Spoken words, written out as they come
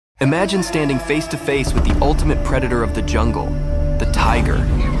Imagine standing face to face with the ultimate predator of the jungle, the tiger.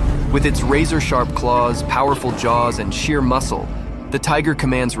 With its razor-sharp claws, powerful jaws, and sheer muscle, the tiger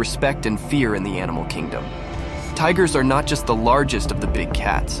commands respect and fear in the animal kingdom. Tigers are not just the largest of the big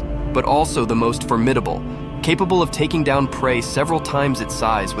cats, but also the most formidable, capable of taking down prey several times its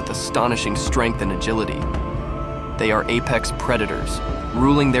size with astonishing strength and agility. They are apex predators,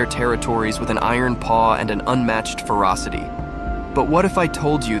 ruling their territories with an iron paw and an unmatched ferocity. But what if I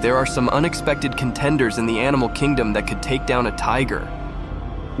told you there are some unexpected contenders in the animal kingdom that could take down a tiger?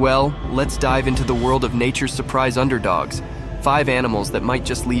 Well, let's dive into the world of nature's surprise underdogs, 5 animals that might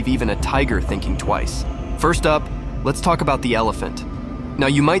just leave even a tiger thinking twice. First up, let's talk about the elephant. Now,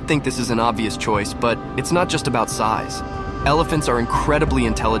 you might think this is an obvious choice, but it's not just about size. Elephants are incredibly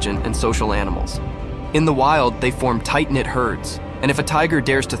intelligent and social animals. In the wild, they form tight-knit herds, and if a tiger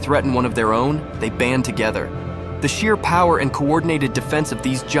dares to threaten one of their own, they band together. The sheer power and coordinated defense of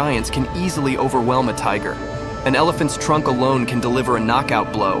these giants can easily overwhelm a tiger. An elephant's trunk alone can deliver a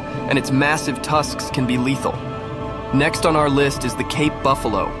knockout blow, and its massive tusks can be lethal. Next on our list is the Cape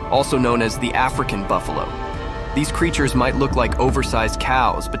buffalo, also known as the African buffalo. These creatures might look like oversized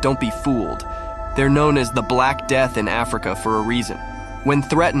cows, but don't be fooled. They're known as the Black Death in Africa for a reason. When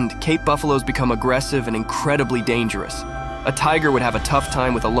threatened, Cape buffaloes become aggressive and incredibly dangerous. A tiger would have a tough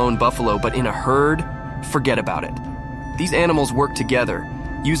time with a lone buffalo, but in a herd, forget about it. These animals work together,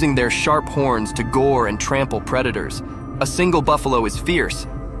 using their sharp horns to gore and trample predators. A single buffalo is fierce,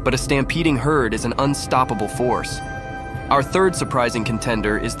 but a stampeding herd is an unstoppable force. Our third surprising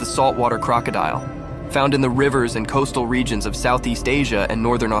contender is the saltwater crocodile. Found in the rivers and coastal regions of Southeast Asia and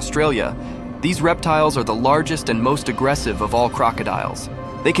northern Australia, these reptiles are the largest and most aggressive of all crocodiles.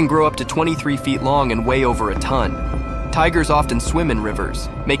 They can grow up to 23 feet long and weigh over a ton. Tigers often swim in rivers,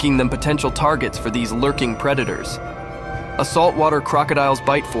 making them potential targets for these lurking predators. A saltwater crocodile's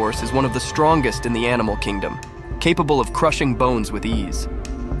bite force is one of the strongest in the animal kingdom, capable of crushing bones with ease.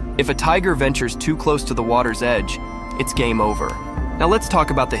 If a tiger ventures too close to the water's edge, it's game over. Now let's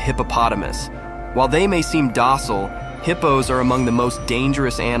talk about the hippopotamus. While they may seem docile, hippos are among the most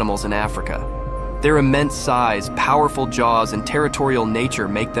dangerous animals in Africa. Their immense size, powerful jaws, and territorial nature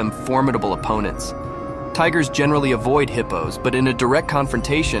make them formidable opponents. Tigers generally avoid hippos, but in a direct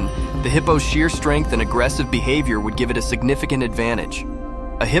confrontation, the hippo's sheer strength and aggressive behavior would give it a significant advantage.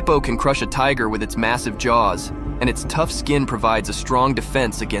 A hippo can crush a tiger with its massive jaws, and its tough skin provides a strong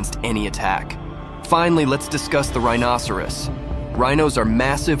defense against any attack. Finally, let's discuss the rhinoceros. Rhinos are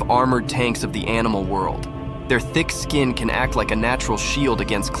massive armored tanks of the animal world. Their thick skin can act like a natural shield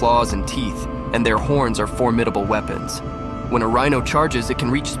against claws and teeth, and their horns are formidable weapons. When a rhino charges, it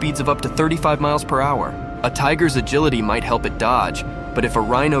can reach speeds of up to 35 miles per hour. A tiger's agility might help it dodge, but if a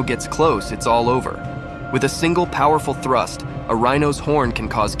rhino gets close, it's all over. With a single powerful thrust, a rhino's horn can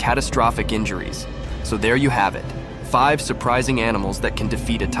cause catastrophic injuries. So there you have it, 5 surprising animals that can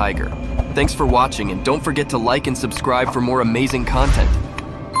defeat a tiger. Thanks for watching, and don't forget to like and subscribe for more amazing content.